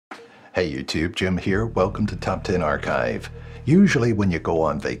Hey YouTube, Jim here. Welcome to Top 10 Archive. Usually when you go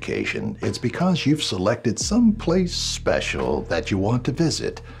on vacation, it's because you've selected some place special that you want to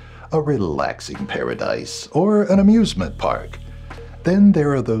visit, a relaxing paradise or an amusement park. Then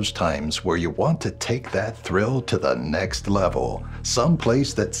there are those times where you want to take that thrill to the next level, some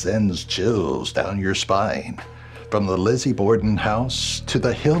place that sends chills down your spine. From the Lizzie Bordon house to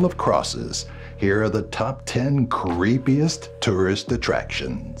the Hill of Crosses, here are the top 10 creepiest tourist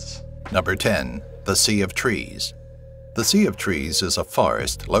attractions. Number 10. The Sea of Trees. The Sea of Trees is a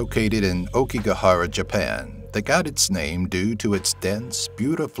forest located in Okigahara, Japan that got its name due to its dense,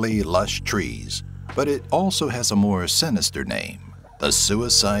 beautifully lush trees, but it also has a more sinister name, the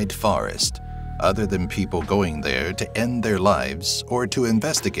Suicide Forest. Other than people going there to end their lives or to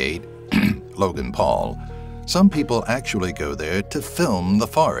investigate Logan Paul, some people actually go there to film the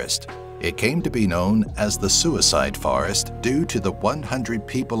forest. It came to be known as the Suicide Forest due to the 100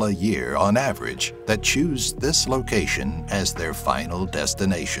 people a year on average that choose this location as their final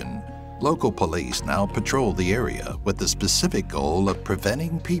destination. Local police now patrol the area with the specific goal of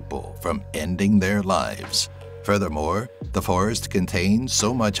preventing people from ending their lives. Furthermore, the forest contains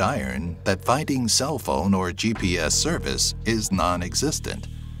so much iron that finding cell phone or GPS service is non-existent.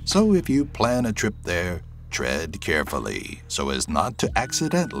 So if you plan a trip there, tread carefully so as not to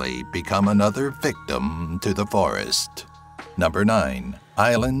accidentally become another victim to the forest. Number 9.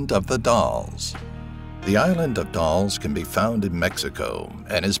 Island of the Dolls. The Island of Dolls can be found in Mexico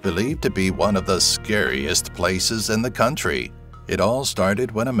and is believed to be one of the scariest places in the country. It all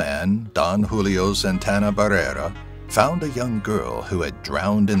started when a man, Don Julio Santana Barrera, found a young girl who had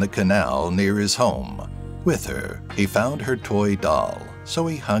drowned in the canal near his home. With her, he found her toy doll, so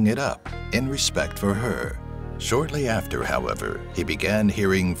he hung it up in respect for her. Shortly after, however, he began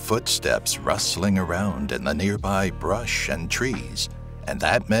hearing footsteps rustling around in the nearby brush and trees, and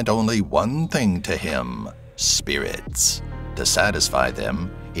that meant only one thing to him: spirits. To satisfy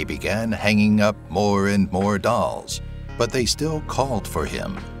them, he began hanging up more and more dolls, but they still called for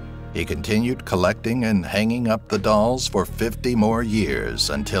him. He continued collecting and hanging up the dolls for 50 more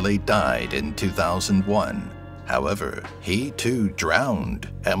years until he died in 2001. However, he too drowned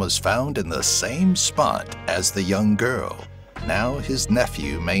and was found in the same spot as the young girl. Now his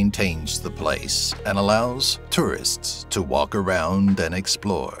nephew maintains the place and allows tourists to walk around and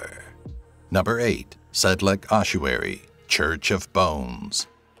explore. Number 8. Sedlec Ossuary, Church of Bones.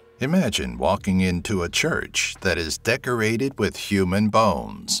 Imagine walking into a church that is decorated with human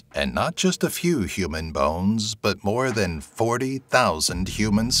bones, and not just a few human bones, but more than 40,000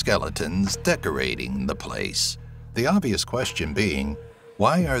 human skeletons decorating the place. The obvious question being,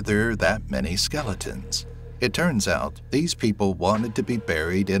 why are there that many skeletons? It turns out these people wanted to be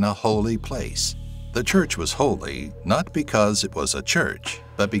buried in a holy place. The church was holy not because it was a church,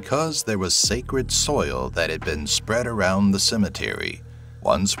 but because there was sacred soil that had been spread around the cemetery.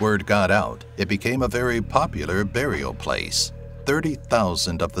 Once word got out, it became a very popular burial place.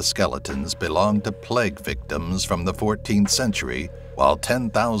 30,000 of the skeletons belonged to plague victims from the 14th century, while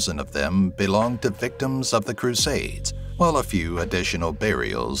 10,000 of them belonged to victims of the Crusades, while a few additional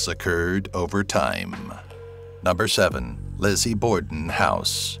burials occurred over time. Number 7. Lizzie Bordon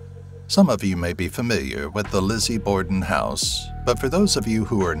House. Some of you may be familiar with the Lizzie Bordon House, but for those of you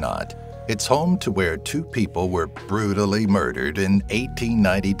who are not, it's home to where 2 people were brutally murdered in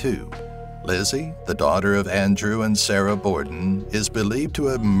 1892. Lizzie, the daughter of Andrew and Sarah Borden, is believed to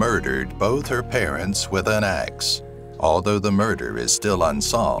have murdered both her parents with an axe. Although the murder is still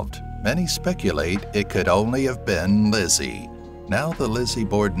unsolved, many speculate it could only have been Lizzie. Now the Lizzie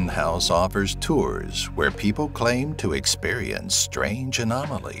Bordon house offers tours where people claim to experience strange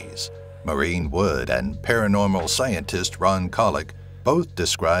anomalies. Maureen Wood and paranormal scientist Ron Kollick both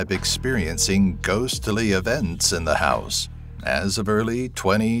describe experiencing ghostly events in the house. As of early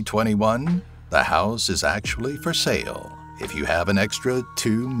 2021, the house is actually for sale. If you have an extra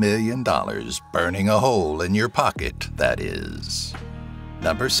 $2 million burning a hole in your pocket, that is.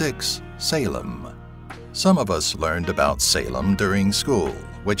 Number 6. Salem. Some of us learned about Salem during school,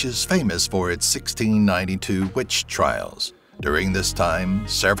 which is famous for its 1692 witch trials. During this time,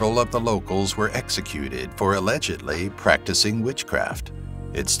 several of the locals were executed for allegedly practicing witchcraft.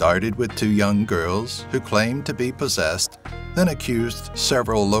 It started with 2 young girls who claimed to be possessed, then accused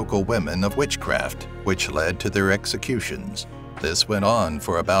several local women of witchcraft, which led to their executions. This went on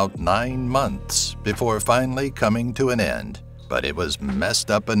for about 9 months before finally coming to an end, but it was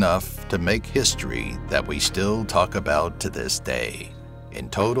messed up enough to make history that we still talk about to this day. In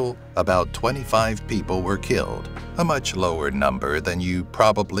total, about 25 people were killed, a much lower number than you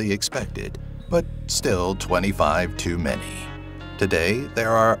probably expected, but still 25 too many. Today,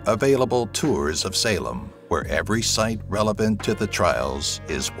 there are available tours of Salem, where every site relevant to the trials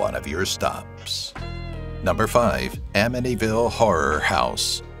is one of your stops. Number 5. Amityville Horror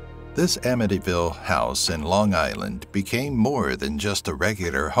House. This Amityville house in Long Island became more than just a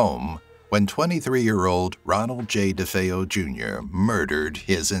regular home when 23-year-old Ronald J. DeFeo Jr. murdered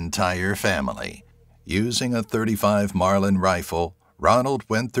his entire family. Using a .35 Marlin rifle, Ronald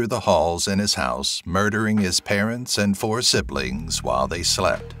went through the halls in his house, murdering his parents and 4 siblings while they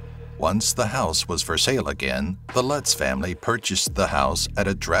slept. Once the house was for sale again, the Lutz family purchased the house at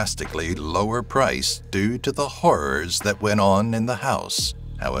a drastically lower price due to the horrors that went on in the house.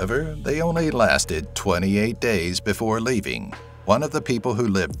 However, they only lasted 28 days before leaving. One of the people who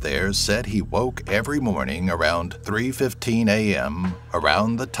lived there said he woke every morning around 3:15 a.m.,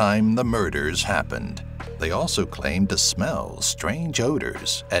 around the time the murders happened. They also claimed to smell strange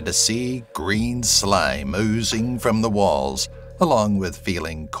odors and to see green slime oozing from the walls, along with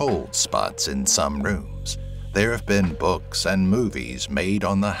feeling cold spots in some rooms. There have been books and movies made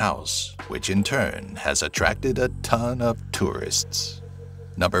on the house, which in turn has attracted a ton of tourists.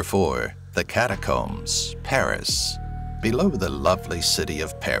 Number 4. The Catacombs, Paris. Below the lovely city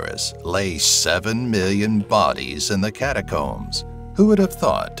of Paris lay 7 million bodies in the catacombs. Who would have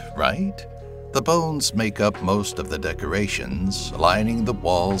thought, right? The bones make up most of the decorations, lining the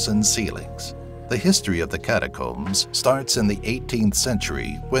walls and ceilings. The history of the catacombs starts in the 18th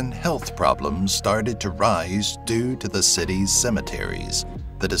century when health problems started to rise due to the city's cemeteries.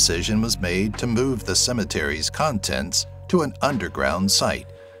 The decision was made to move the cemetery's contents to an underground site,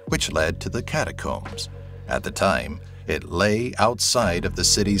 which led to the catacombs. At the time, it lay outside of the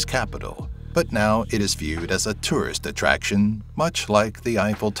city's capital, but now it is viewed as a tourist attraction, much like the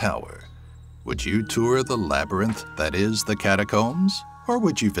Eiffel Tower. Would you tour the labyrinth that is the catacombs, or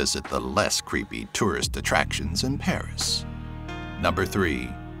would you visit the less creepy tourist attractions in Paris? Number 3.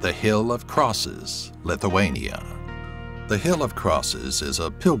 The Hill of Crosses, Lithuania. The Hill of Crosses is a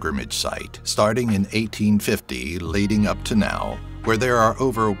pilgrimage site starting in 1850 leading up to now, where there are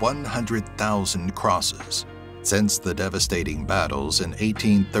over 100,000 crosses. Since the devastating battles in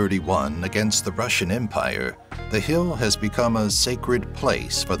 1831 against the Russian Empire, the hill has become a sacred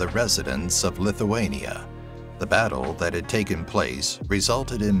place for the residents of Lithuania. The battle that had taken place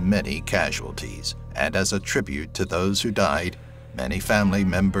resulted in many casualties, and as a tribute to those who died, many family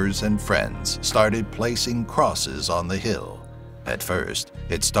members and friends started placing crosses on the hill. At first,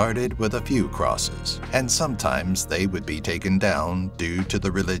 it started with a few crosses, and sometimes they would be taken down due to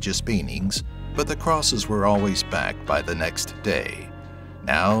the religious meanings, but the crosses were always back by the next day.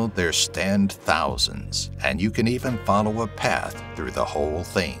 Now there stand thousands, and you can even follow a path through the whole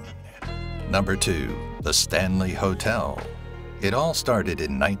thing. Number 2. The Stanley Hotel. It all started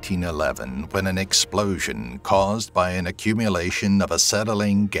in 1911 when an explosion caused by an accumulation of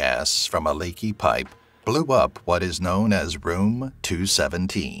acetylene gas from a leaky pipe blew up what is known as Room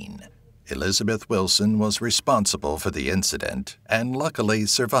 217. Elizabeth Wilson was responsible for the incident and luckily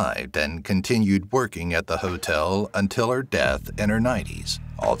survived and continued working at the hotel until her death in her 90s,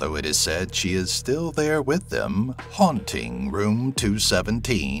 although it is said she is still there with them, haunting Room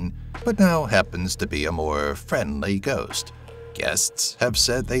 217, but now happens to be a more friendly ghost. Guests have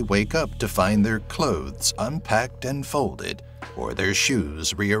said they wake up to find their clothes unpacked and folded, or their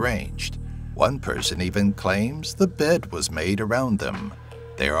shoes rearranged. One person even claims the bed was made around them.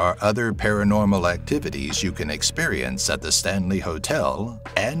 There are other paranormal activities you can experience at the Stanley Hotel,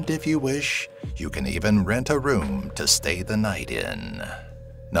 and if you wish, you can even rent a room to stay the night in.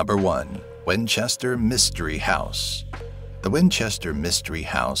 Number 1. Winchester Mystery House. The Winchester Mystery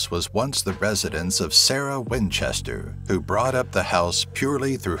House was once the residence of Sarah Winchester, who brought up the house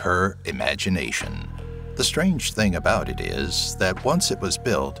purely through her imagination. The strange thing about it is that once it was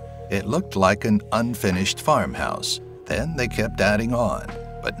built, it looked like an unfinished farmhouse. Then they kept adding on,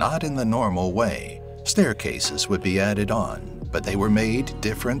 but not in the normal way. Staircases would be added on, but they were made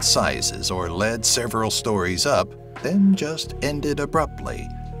different sizes or led several stories up, then just ended abruptly.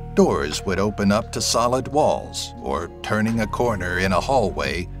 Doors would open up to solid walls, or turning a corner in a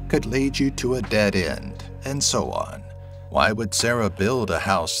hallway could lead you to a dead end, and so on. Why would Sarah build a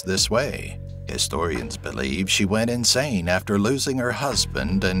house this way? Historians believe she went insane after losing her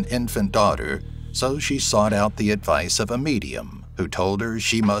husband and infant daughter, so she sought out the advice of a medium who told her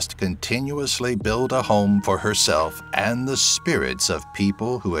she must continuously build a home for herself and the spirits of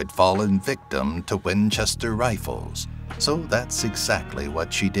people who had fallen victim to Winchester rifles. So that's exactly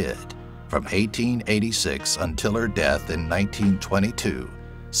what she did. From 1886 until her death in 1922,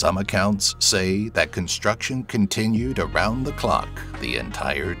 some accounts say that construction continued around the clock the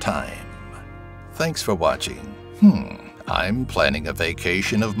entire time. Thanks for watching. I'm planning a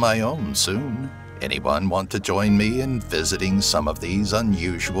vacation of my own soon. Anyone want to join me in visiting some of these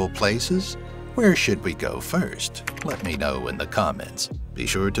unusual places? Where should we go first? Let me know in the comments. Be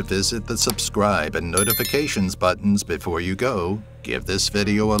sure to visit the subscribe and notifications buttons before you go. Give this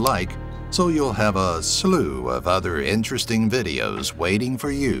video a like, so you'll have a slew of other interesting videos waiting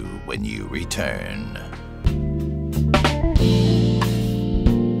for you when you return.